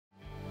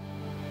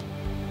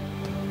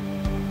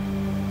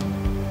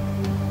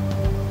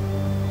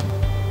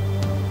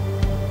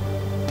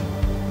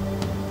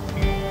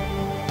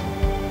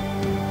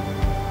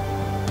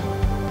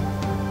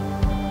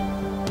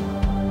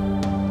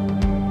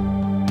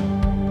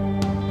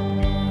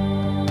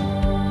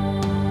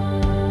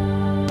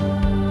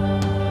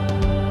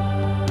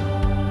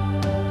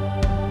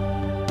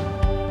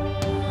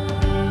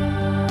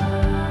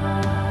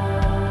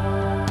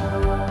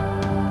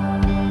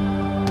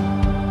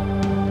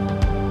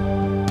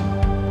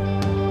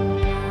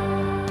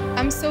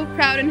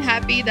proud and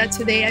happy that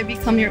today I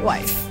become your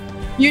wife.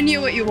 You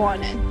knew what you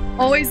wanted,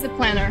 always the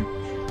planner.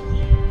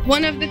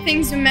 One of the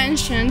things you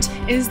mentioned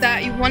is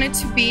that you wanted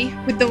to be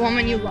with the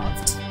woman you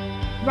loved.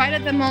 Right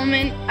at the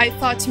moment, I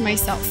thought to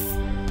myself,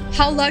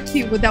 how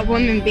lucky would that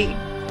woman be?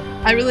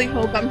 I really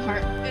hope I'm her.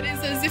 It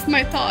is as if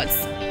my thoughts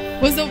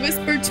was a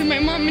whisper to my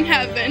mom in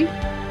heaven,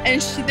 and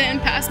she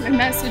then passed my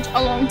message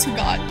along to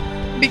God,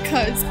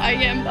 because I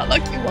am the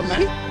lucky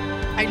woman.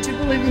 I do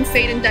believe in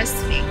fate and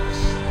destiny,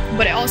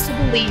 but I also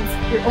believe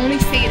we're only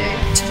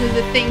fated to do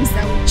the things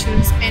that we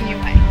choose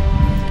anyway.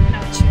 And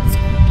I'll choose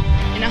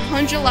you. In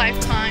 100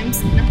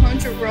 lifetimes, in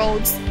 100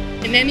 worlds,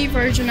 in any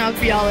version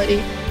of reality,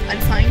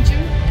 I'd find you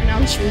and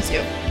I'll choose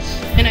you.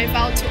 And I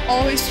vow to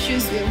always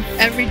choose you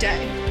every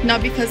day,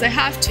 not because I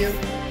have to,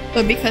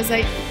 but because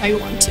I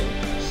want to.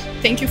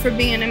 Thank you for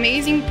being an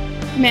amazing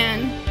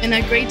man and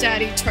a great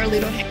daddy to our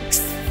little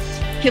Hanks.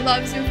 He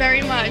loves you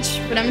very much,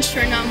 but I'm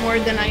sure not more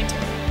than I do.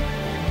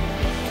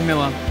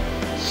 Camila,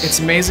 it's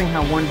amazing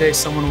how one day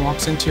someone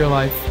walks into your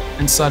life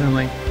and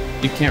suddenly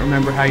you can't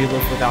remember how you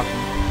lived without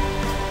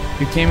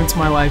them. You came into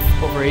my life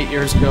over 8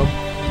 years ago,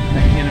 and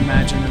I can't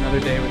imagine another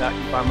day without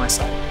you by my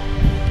side.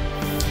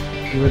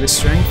 You were the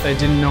strength I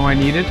didn't know I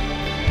needed,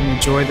 and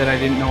the joy that I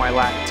didn't know I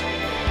lacked.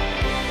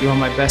 You are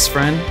my best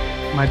friend,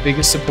 my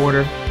biggest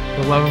supporter,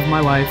 the love of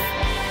my life,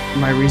 and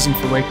my reason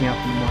for waking up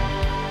in the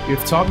morning. You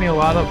have taught me a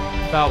lot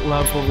about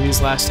love over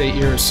these last 8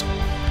 years.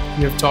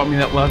 You have taught me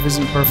that love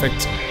isn't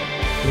perfect.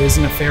 It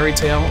isn't a fairy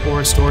tale or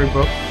a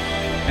storybook,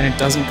 and it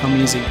doesn't come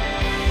easy.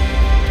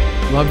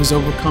 Love is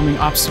overcoming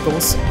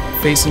obstacles,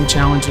 facing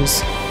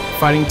challenges,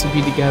 fighting to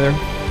be together,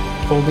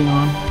 holding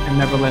on, and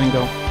never letting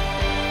go.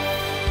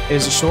 It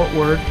is a short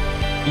word,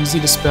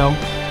 easy to spell,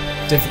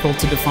 difficult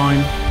to define,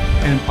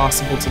 and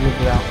impossible to live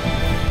without.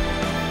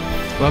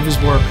 Love is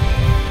work,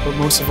 but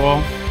most of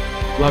all,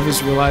 love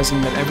is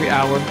realizing that every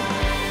hour,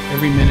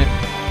 every minute,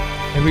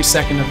 every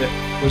second of it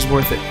was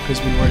worth it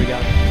because we were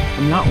together.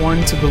 I'm not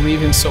one to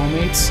believe in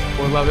soulmates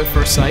or love at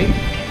first sight.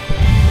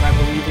 What I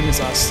believe in is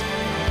us,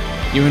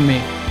 you and me,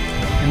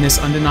 and this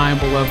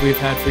undeniable love we've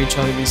had for each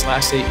other these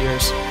last 8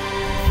 years.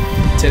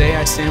 Today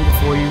I stand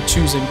before you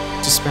choosing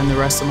to spend the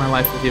rest of my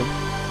life with you,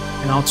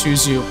 and I'll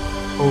choose you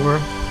over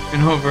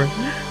and over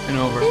and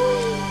over.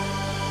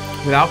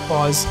 Without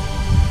pause,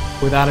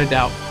 without a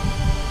doubt,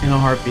 in a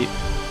heartbeat,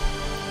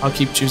 I'll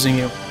keep choosing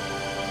you.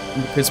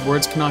 And because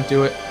words cannot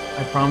do it,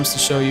 I promise to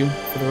show you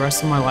for the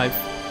rest of my life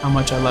how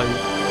much I love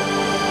you.